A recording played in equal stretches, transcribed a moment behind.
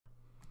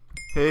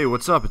Hey,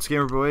 what's up? It's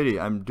GamerBro80.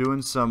 I'm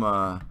doing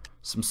some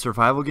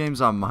survival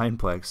games on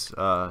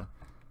Mineplex.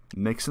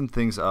 Mixing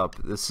things up.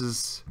 This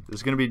is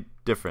gonna be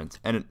different,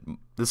 and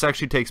this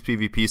actually takes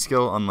PvP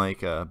skill,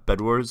 unlike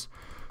Bed Wars.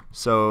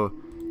 So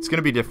it's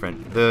gonna be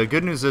different. The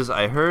good news is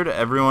I heard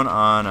everyone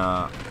on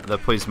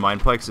that plays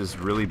Mineplex is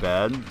really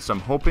bad, so I'm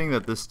hoping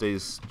that this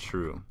stays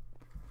true.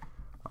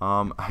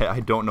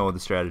 I don't know the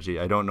strategy.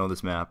 I don't know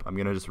this map. I'm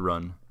gonna just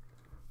run.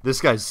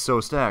 This guy's so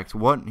stacked.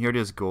 What? He already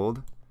has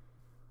gold.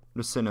 I'm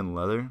just sitting in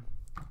leather.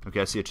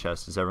 Okay, I see a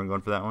chest. Is everyone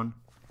going for that one?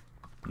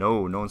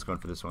 No, no one's going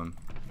for this one.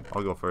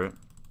 I'll go for it.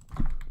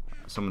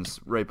 Someone's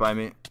right by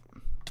me.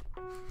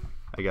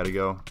 I gotta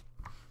go.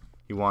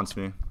 He wants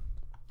me.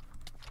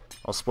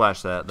 I'll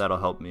splash that. That'll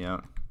help me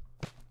out.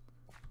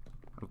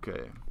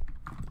 Okay.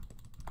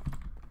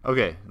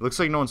 Okay, looks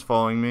like no one's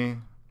following me.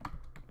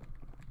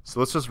 So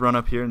let's just run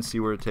up here and see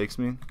where it takes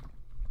me.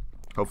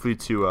 Hopefully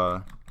to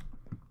a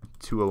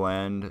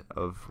land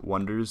of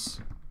wonders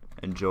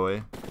and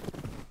joy.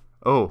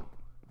 Oh,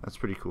 that's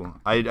pretty cool.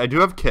 I do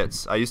have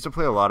kits. I used to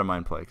play a lot of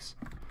Mineplex.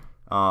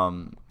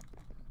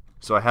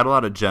 So I had a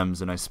lot of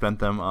gems, and I spent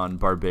them on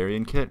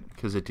Barbarian kit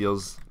because it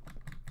deals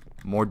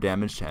more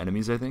damage to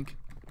enemies, I think.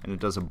 And it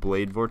does a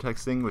blade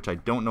vortex thing, which I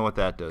don't know what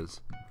that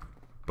does.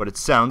 But it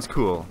sounds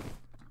cool.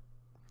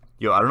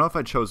 Yo, I don't know if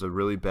I chose a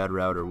really bad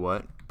route or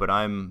what, but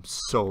I'm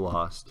so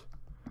lost.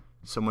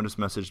 Someone just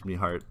messaged me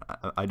heart.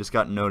 I just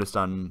got noticed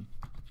on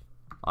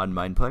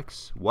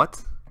Mineplex.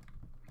 What?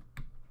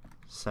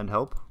 Send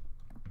help?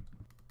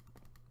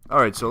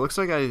 Alright, so it looks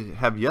like I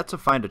have yet to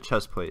find a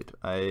chest plate.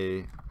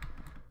 I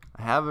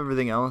have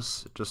everything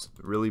else, just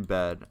really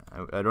bad.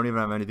 I don't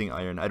even have anything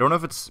iron. I don't know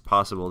if it's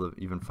possible to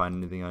even find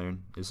anything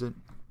iron. Is it?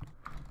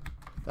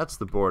 That's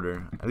the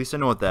border. At least I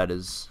know what that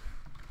is.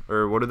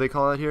 Or what do they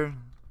call it here?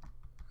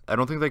 I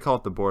don't think they call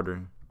it the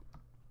border.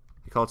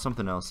 They call it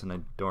something else, and I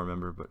don't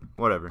remember, but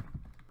whatever.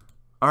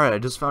 Alright, I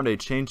just found a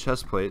chain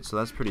chest plate, so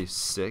that's pretty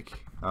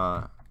sick.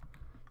 Now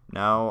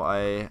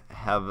I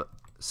have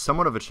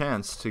somewhat of a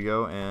chance to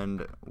go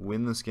and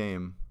win this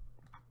game.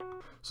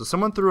 So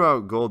someone threw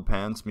out gold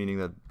pants, meaning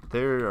that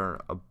they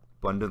are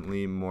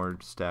abundantly more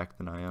stacked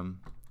than I am.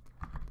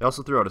 They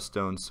also threw out a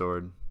stone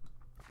sword.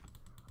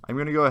 I'm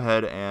gonna go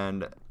ahead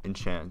and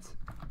enchant.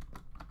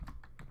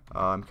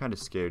 I'm kind of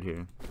scared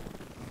here,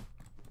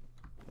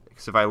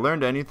 because if I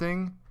learned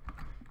anything,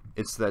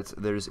 it's that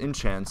there's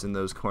enchants in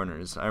those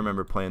corners. I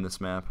remember playing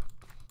this map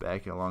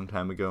back a long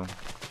time ago.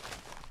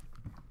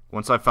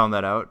 Once I found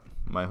that out,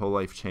 my whole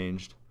life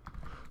changed.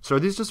 So are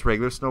these just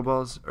regular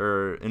snowballs?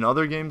 Or in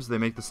other games they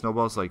make the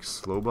snowballs like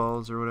slow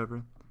balls or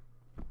whatever?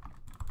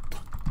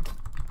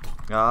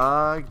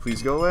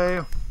 Please go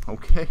away.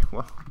 Okay,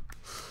 well.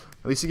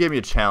 At least he gave me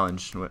a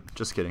challenge.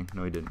 Just kidding.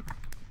 No, he didn't.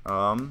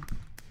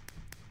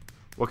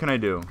 What can I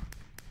do?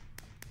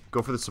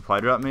 Go for the supply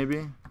drop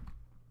maybe?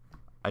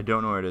 I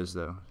don't know where it is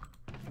though.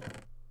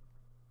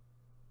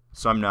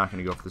 So I'm not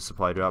going to go for the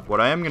supply drop.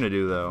 What I am going to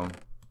do though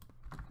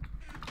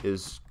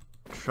is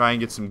try and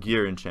get some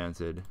gear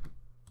enchanted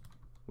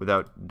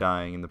without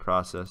dying in the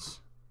process.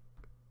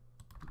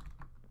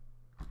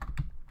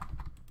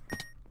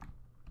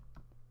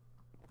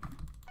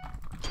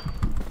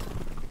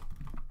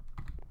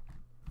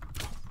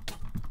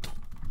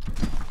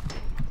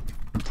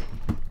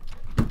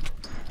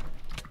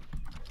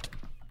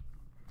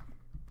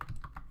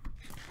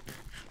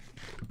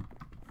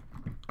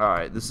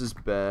 Alright, this is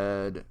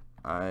bad.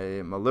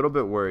 I'm a little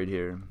bit worried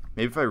here.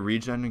 Maybe if I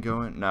regen and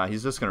go in. Nah,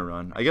 he's just gonna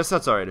run. I guess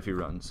that's alright if he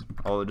runs.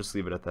 I'll just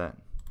leave it at that.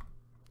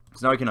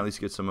 So now I can at least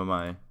get some of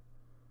my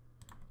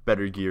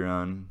better gear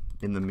on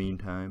in the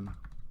meantime.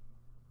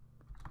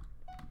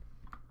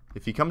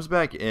 If he comes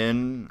back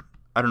in,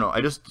 I don't know.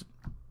 I just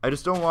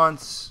don't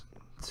want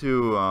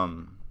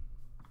to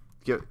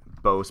get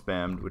bow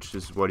spammed, which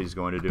is what he's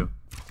going to do.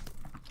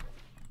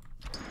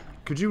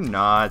 Could you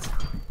not?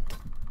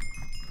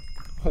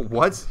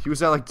 What? He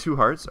was at like 2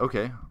 hearts?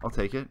 Okay, I'll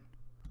take it.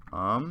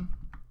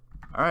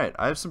 Alright,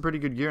 I have some pretty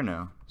good gear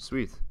now.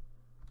 Sweet.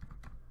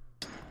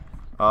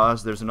 So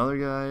there's another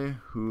guy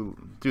who...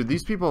 Dude,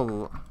 these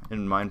people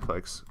in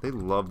Mineplex, they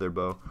love their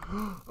bow.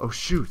 Oh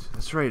shoot,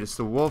 that's right, it's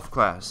the wolf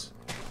class.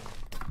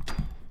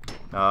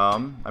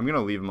 I'm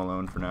gonna leave him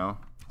alone for now.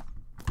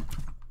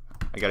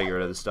 I gotta get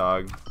rid of this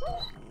dog.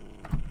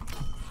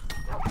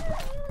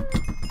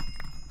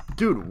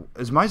 Dude,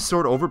 is my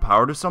sword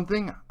overpowered or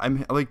something?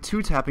 I'm like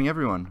 2-tapping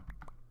everyone.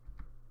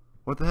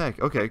 What the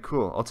heck? Okay,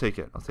 cool. I'll take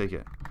it. I'll take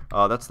it.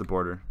 That's the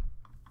border.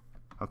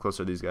 How close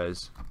are these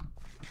guys?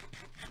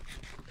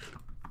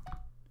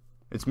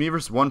 It's me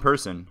versus one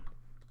person.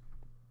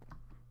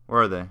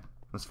 Where are they?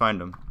 Let's find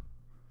them.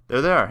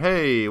 They're there.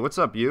 Hey, what's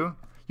up, you?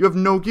 You have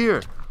no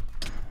gear.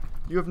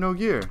 You have no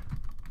gear.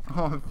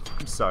 Oh,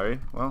 I'm sorry.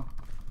 Well,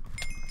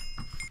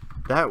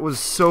 that was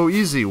so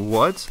easy.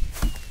 What?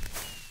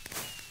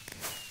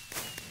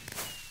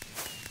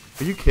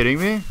 Are you kidding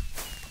me?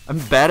 I'm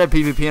bad at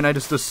PvP and I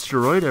just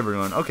destroyed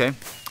everyone. Okay.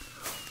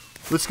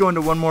 Let's go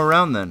into one more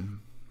round then.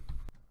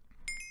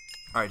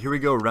 Alright, here we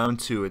go, round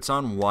 2. It's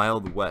on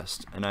Wild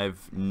West, and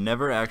I've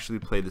never actually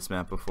played this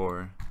map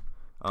before.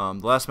 The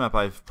last map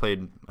I've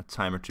played a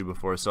time or two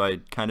before, so I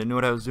kind of knew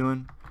what I was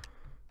doing.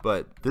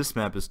 But this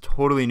map is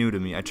totally new to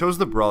me. I chose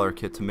the Brawler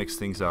kit to mix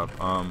things up.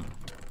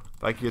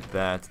 If I could get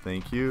that,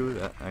 thank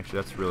you. Actually,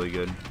 that's really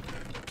good.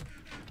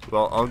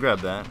 Well, I'll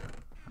grab that.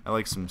 I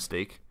like some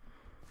steak.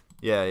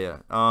 Yeah.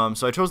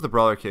 So I chose the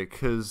Brawler kit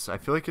because I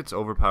feel like it's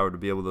overpowered to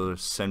be able to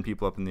send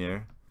people up in the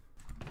air.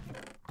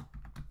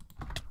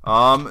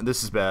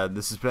 This is bad.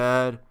 This is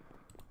bad.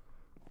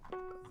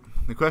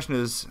 The question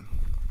is,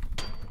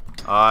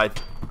 oh,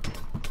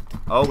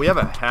 we have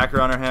a hacker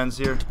on our hands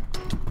here.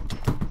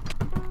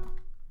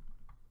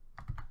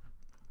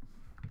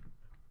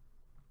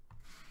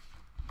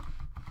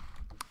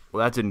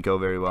 Well, that didn't go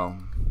very well.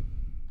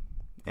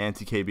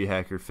 Anti-KB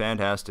hacker,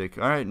 fantastic.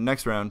 Alright,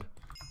 next round.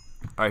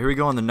 Alright, here we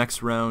go on the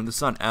next round. This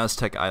is on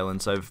Aztec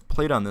Islands. I've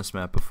played on this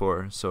map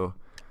before, so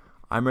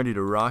I'm ready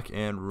to rock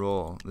and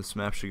roll. This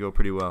map should go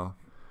pretty well.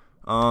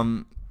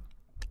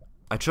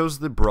 I chose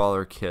the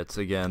Brawler kit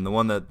again, the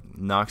one that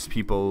knocks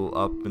people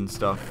up and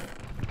stuff.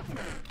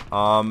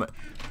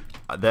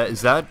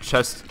 Is that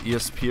chest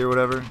ESP or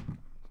whatever?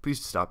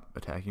 Please stop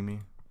attacking me.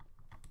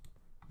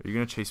 Are you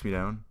gonna chase me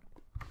down?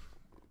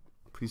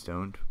 Please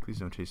don't. Please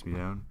don't chase me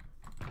down.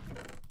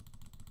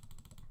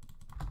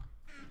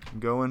 I'm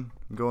going.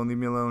 Leave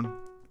me alone.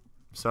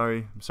 I'm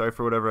sorry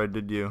for whatever I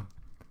did to you.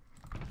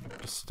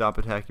 Just stop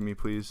attacking me,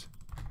 please.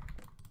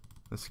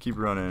 Let's keep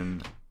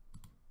running.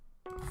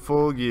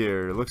 Full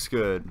gear. Looks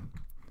good.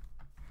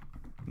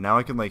 Now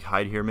I can like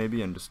hide here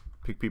maybe and just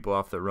pick people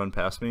off that run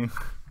past me.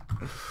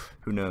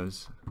 Who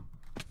knows?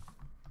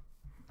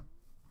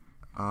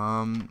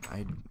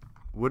 I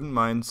wouldn't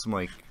mind some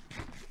like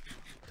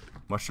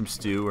mushroom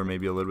stew or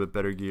maybe a little bit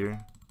better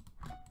gear.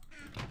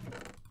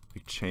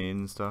 Like chain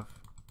and stuff.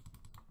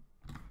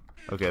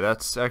 Okay,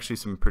 that's actually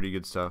some pretty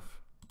good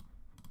stuff.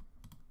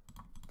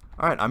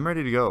 Alright, I'm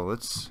ready to go.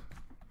 Let's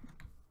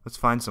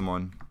find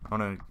someone.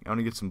 I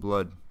wanna get some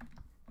blood.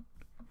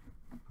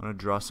 I wanna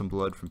draw some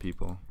blood from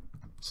people.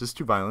 Is this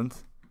too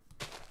violent?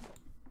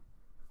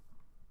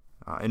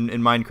 In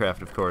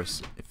Minecraft, of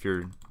course, if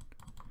you're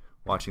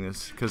watching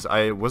this, because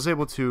I was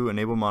able to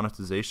enable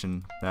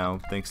monetization now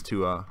thanks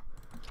to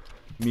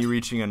me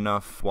reaching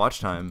enough watch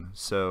time,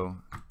 so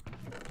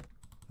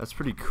that's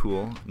pretty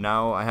cool.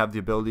 Now I have the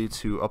ability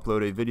to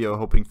upload a video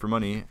hoping for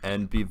money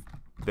and be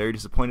very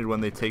disappointed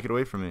when they take it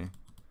away from me.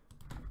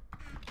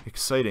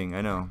 Exciting,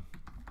 I know.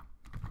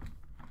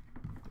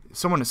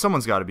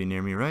 Someone's got to be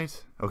near me,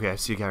 right? Okay, I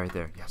see a guy right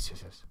there. Yes.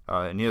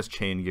 And he has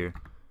chain gear.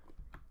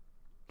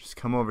 Just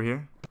come over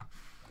here.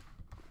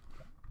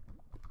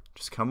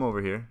 Just come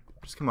over here.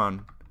 Just come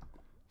on.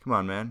 Come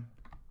on, man.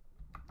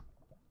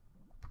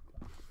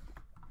 Do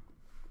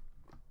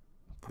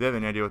they have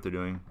any idea what they're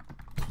doing?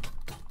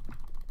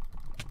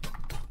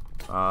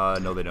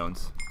 No they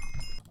don't.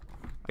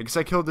 I guess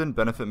that kill didn't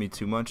benefit me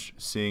too much,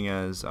 seeing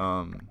as,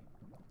 I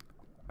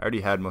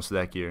already had most of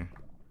that gear.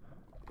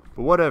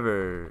 But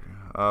whatever.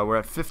 We're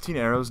at 15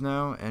 arrows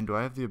now, and do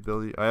I have the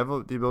ability? I have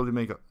the ability to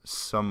make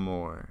some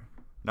more.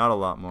 Not a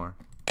lot more.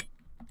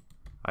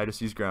 I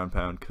just use ground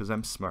pound, because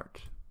I'm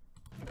smart.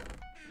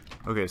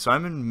 Okay, so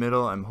I'm in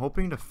middle. I'm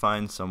hoping to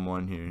find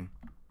someone here.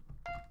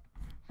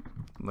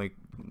 Like,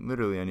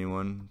 literally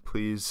anyone,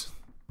 please.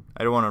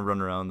 I don't want to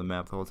run around the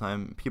map the whole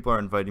time. People are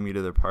inviting me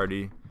to their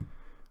party.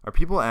 Are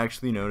people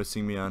actually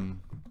noticing me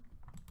on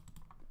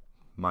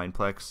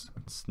Mineplex?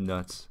 It's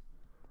nuts.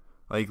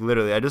 Like,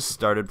 literally, I just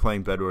started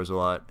playing Bed Wars a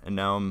lot, and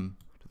now I'm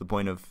to the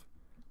point of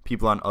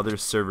people on other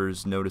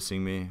servers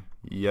noticing me.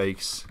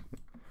 Yikes.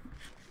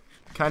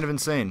 Kind of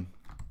insane.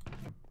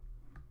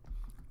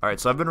 Alright,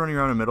 so I've been running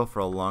around in the middle for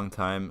a long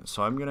time,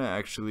 so I'm gonna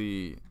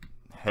actually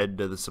head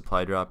to the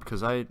supply drop,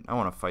 because I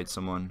want to fight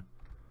someone.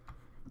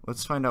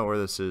 Let's find out where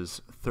this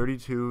is.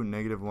 32,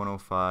 negative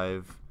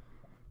 105.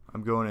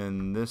 I'm going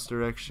in this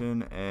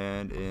direction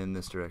and in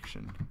this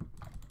direction.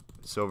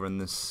 It's over in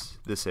this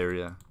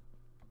area.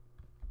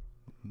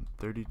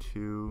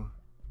 32,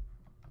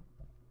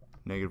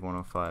 negative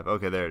 105.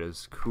 Okay, there it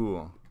is.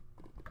 Cool.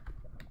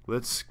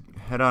 Let's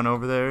head on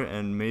over there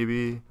and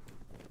maybe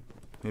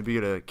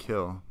get a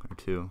kill or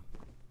two.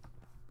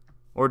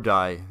 Or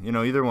die. You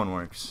know, either one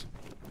works.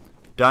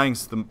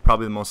 Dying's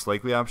probably the most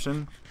likely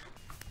option.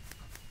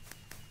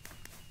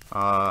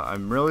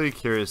 I'm really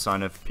curious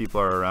on if people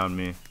are around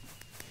me,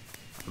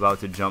 about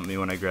to jump me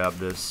when I grab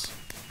this.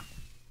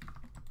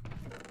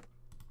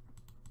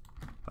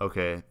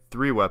 Okay,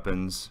 3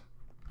 weapons.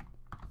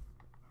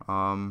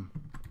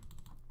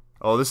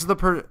 Oh, this is the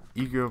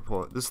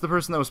this is the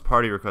person that was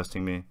party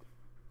requesting me.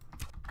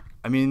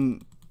 I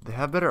mean, they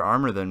have better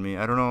armor than me.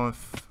 I don't know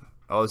if...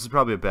 Oh, this is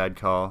probably a bad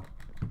call.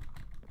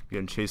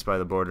 Getting chased by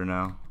the border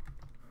now.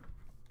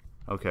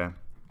 Okay.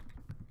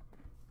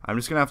 I'm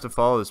just gonna have to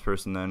follow this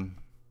person then.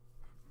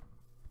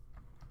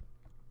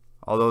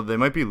 Although they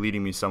might be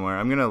leading me somewhere.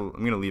 I'm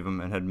gonna leave them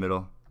and head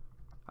middle.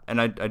 And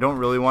I don't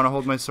really want to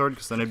hold my sword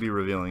because then I'd be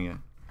revealing it.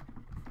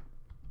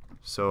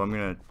 So I'm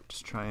gonna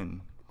just try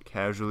and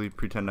casually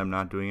pretend I'm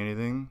not doing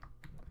anything.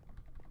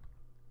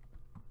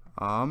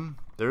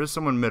 There is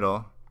someone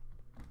middle.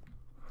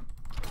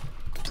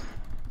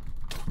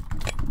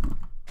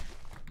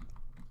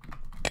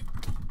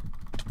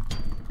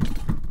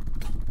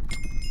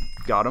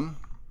 Got him.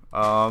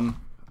 I'm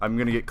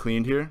gonna get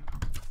cleaned here.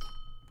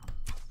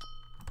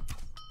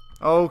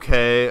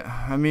 Okay,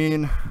 I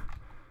mean,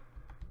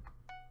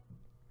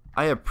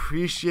 I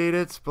appreciate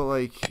it, but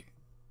like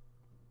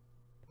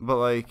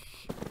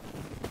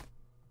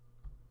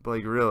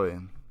really.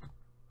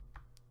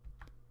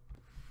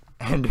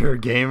 Ender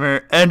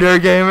Gamer.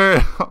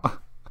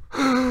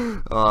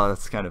 Oh,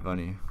 that's kind of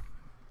funny.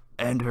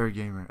 Ender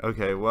Gamer.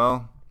 Okay,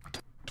 well.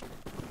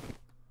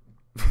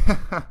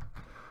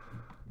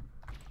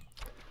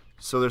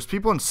 So there's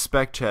people in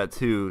spec chat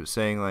too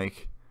saying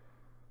like,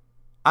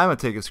 I'm gonna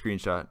take a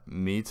screenshot.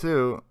 Me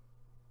too.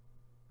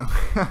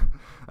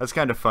 That's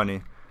kind of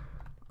funny.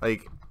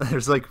 Like,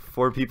 there's like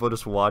 4 people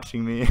just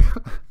watching me.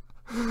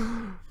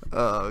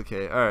 Oh,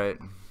 okay, alright.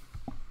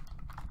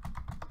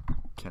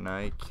 Can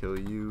I kill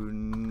you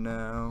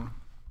now?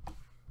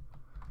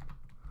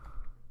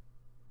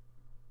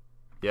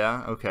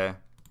 Yeah, okay.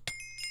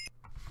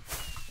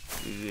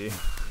 GG.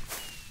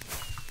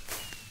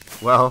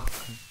 Well,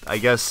 I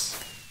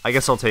guess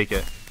I'll take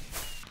it.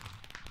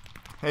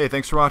 Hey,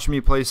 thanks for watching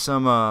me play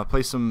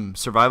some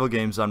survival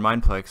games on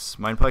Mineplex.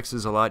 Mineplex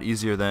is a lot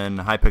easier than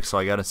Hypixel,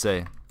 I gotta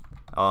say.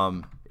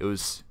 It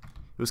was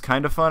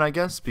kind of fun, I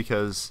guess,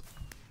 because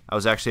I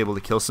was actually able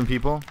to kill some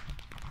people.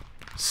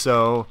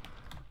 So,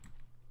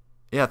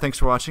 yeah, thanks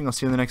for watching. I'll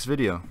see you in the next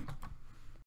video.